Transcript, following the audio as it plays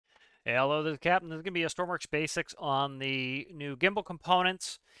Hey, hello, this is Captain. This is going to be a Stormworks basics on the new gimbal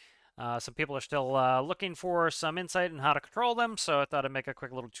components. Some people are still looking for some insight on how to control them, so I thought I'd make a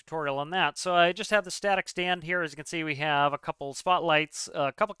quick little tutorial on that. So I just have the static stand here. As you can see, we have a couple spotlights,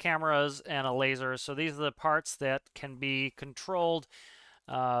 a couple cameras, and a laser. So these are the parts that can be controlled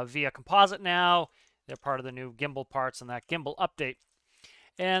via composite now. They're part of the new gimbal parts and that gimbal update.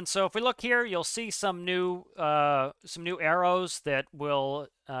 And so if we look here, you'll see some new arrows that will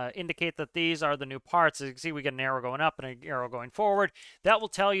indicate that these are the new parts. As you can see, we get an arrow going up and an arrow going forward. That will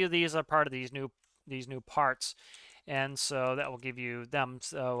tell you these are part of these new parts. And so that will give you them.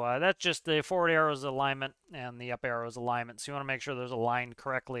 So that's just the forward arrow's alignment and the up arrow's alignment. So you want to make sure those aligned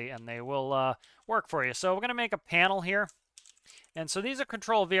correctly and they will work for you. So we're going to make a panel here. And so these are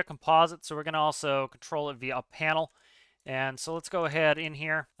controlled via composite. So we're going to also control it via a panel. And so let's go ahead in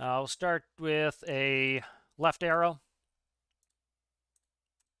here. We'll start with a left arrow.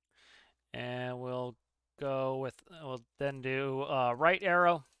 And we'll then do a right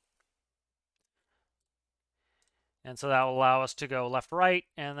arrow. And so that will allow us to go left, right.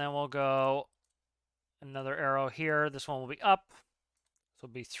 And then we'll go another arrow here. This one will be up. This will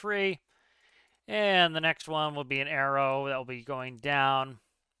be 3. And the next one will be an arrow that will be going down.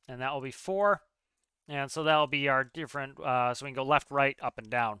 And that will be 4. And so that'll be our different, so we can go left, right, up, and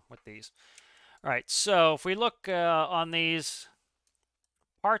down with these. All right, so if we look on these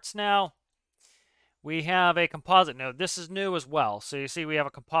parts now, we have a composite node. This is new as well. So you see we have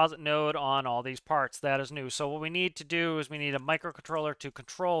a composite node on all these parts. That is new. So what we need to do is we need a microcontroller to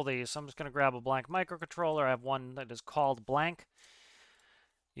control these. So I'm just going to grab a blank microcontroller. I have one that is called blank.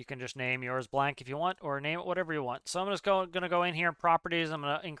 You can just name yours blank if you want, or name it whatever you want. So I'm just going to go in here in properties. I'm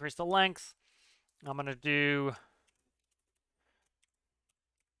going to increase the length. I'm going to do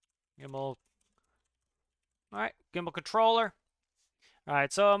gimbal. All right, gimbal controller. All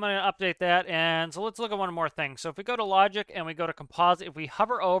right, so I'm going to update that. And so let's look at one more thing. So if we go to logic and we go to composite, if we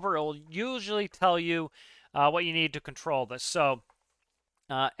hover over, it will usually tell you what you need to control this. So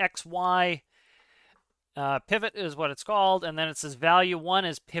XY pivot is what it's called. And then it says value 1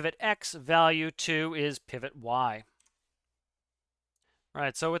 is pivot X, value 2 is pivot Y. All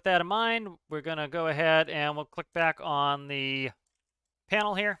right, so with that in mind, we're going to go ahead and we'll click back on the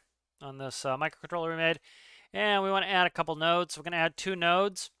panel here on this microcontroller we made. And we want to add a couple nodes. So we're going to add 2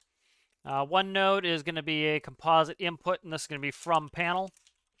 nodes. One node is going to be a composite input, and this is going to be from panel.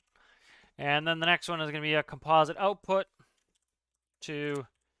 And then the next one is going to be a composite output to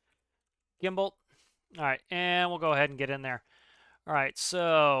gimbal. All right, and we'll go ahead and get in there. All right,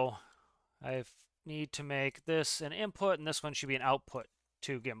 so I need to make this an input, and this one should be an output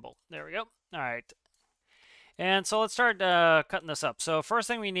to gimbal. There we go. All right. And so let's start cutting this up. So first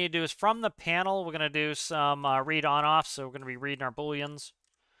thing we need to do is from the panel, we're going to do some read on off. So we're going to be reading our booleans.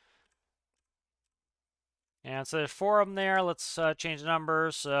 And so there's 4 of them there. Let's change the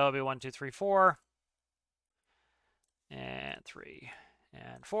numbers. So it'll be 1, 2, 3, 4. And 3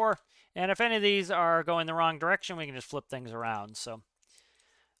 and 4. And if any of these are going the wrong direction, we can just flip things around. So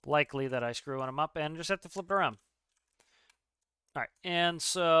likely that I screw one of them up and just have to flip it around. All right, and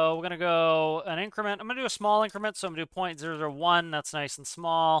so we're going to go an increment. I'm going to do a small increment, so I'm going to do 0.001. That's nice and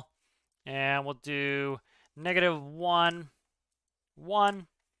small. And we'll do -1, 1.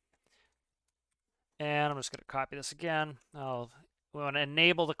 And I'm just going to copy this again. We want to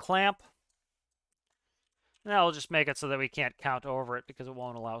enable the clamp. And that'll just make it so that we can't count over it because it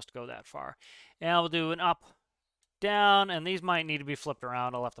won't allow us to go that far. And we'll do an up, down, and these might need to be flipped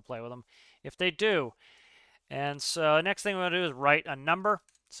around. I'll have to play with them if they do. And so next thing we're going to do is write a number.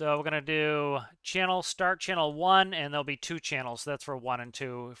 So we're going to do start channel 1, and there'll be 2 channels. So that's for 1 and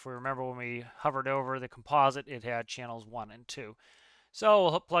 2. If we remember when we hovered over the composite, it had channels 1 and 2. So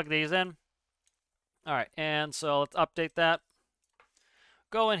we'll plug these in. All right, and so let's update that.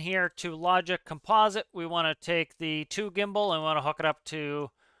 Go in here to logic composite. We want to take the 2 gimbal and we want to hook it up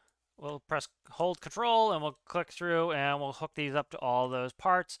to, we'll press hold control and we'll click through and we'll hook these up to all those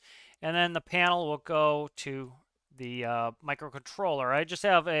parts. And then the panel will go to the microcontroller. I just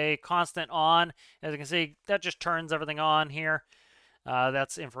have a constant on. As you can see, that just turns everything on here.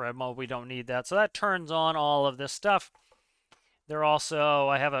 That's infrared mode. We don't need that. So that turns on all of this stuff. They're also,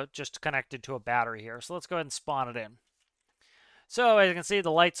 I have it just connected to a battery here. So let's go ahead and spawn it in. So as you can see, the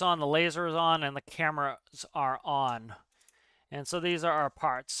light's on, the laser is on, and the cameras are on. And so these are our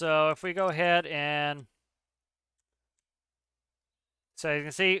parts. So if we go ahead and so you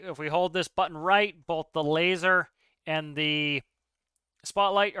can see if we hold this button right, both the laser and the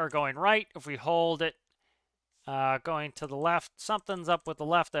spotlight are going right. If we hold it going to the left, something's up with the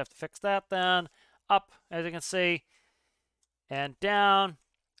left. I have to fix that then. Up, as you can see, and down.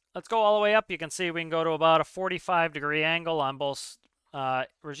 let's go all the way up. You can see we can go to about a 45-degree angle on both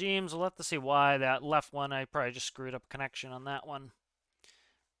regimes. We'll have to see why that left one, I probably just screwed up connection on that one.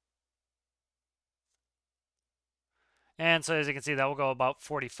 And so as you can see, that will go about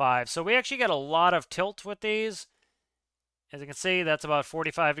 45. So we actually get a lot of tilt with these. As you can see, that's about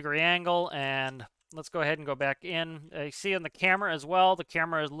 45-degree angle. And let's go ahead and go back in. You see on the camera as well, the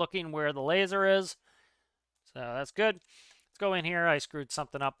camera is looking where the laser is. So that's good. Let's go in here. I screwed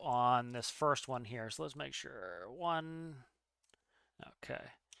something up on this first one here. So let's make sure. One. Okay.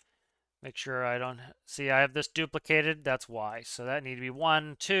 Make sure I don't see I have this duplicated. That's why. So that need to be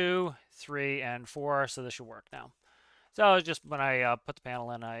 1, 2, 3, and 4. So this should work now. So just when I put the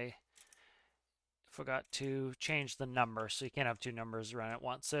panel in, I forgot to change the number. So you can't have two numbers run at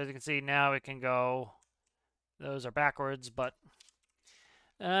once. So as you can see now it can go, those are backwards, but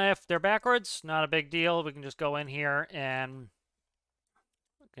if they're backwards, not a big deal. We can just go in here and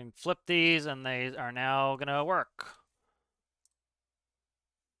we can flip these and they are now going to work.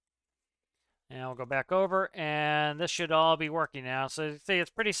 And we'll go back over, and this should all be working now. So you see, it's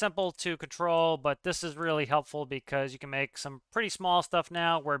pretty simple to control, but this is really helpful because you can make some pretty small stuff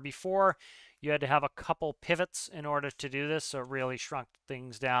now, where before you had to have a couple pivots in order to do this, so it really shrunk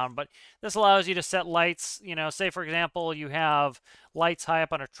things down. But this allows you to set lights, you know, say for example, you have lights high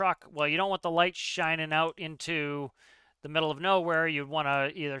up on a truck. Well, you don't want the lights shining out into the middle of nowhere. You want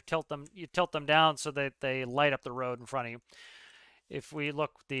to either tilt them down so that they light up the road in front of you. If we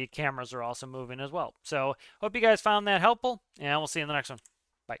look, the cameras are also moving as well. So hope you guys found that helpful, and we'll see you in the next one.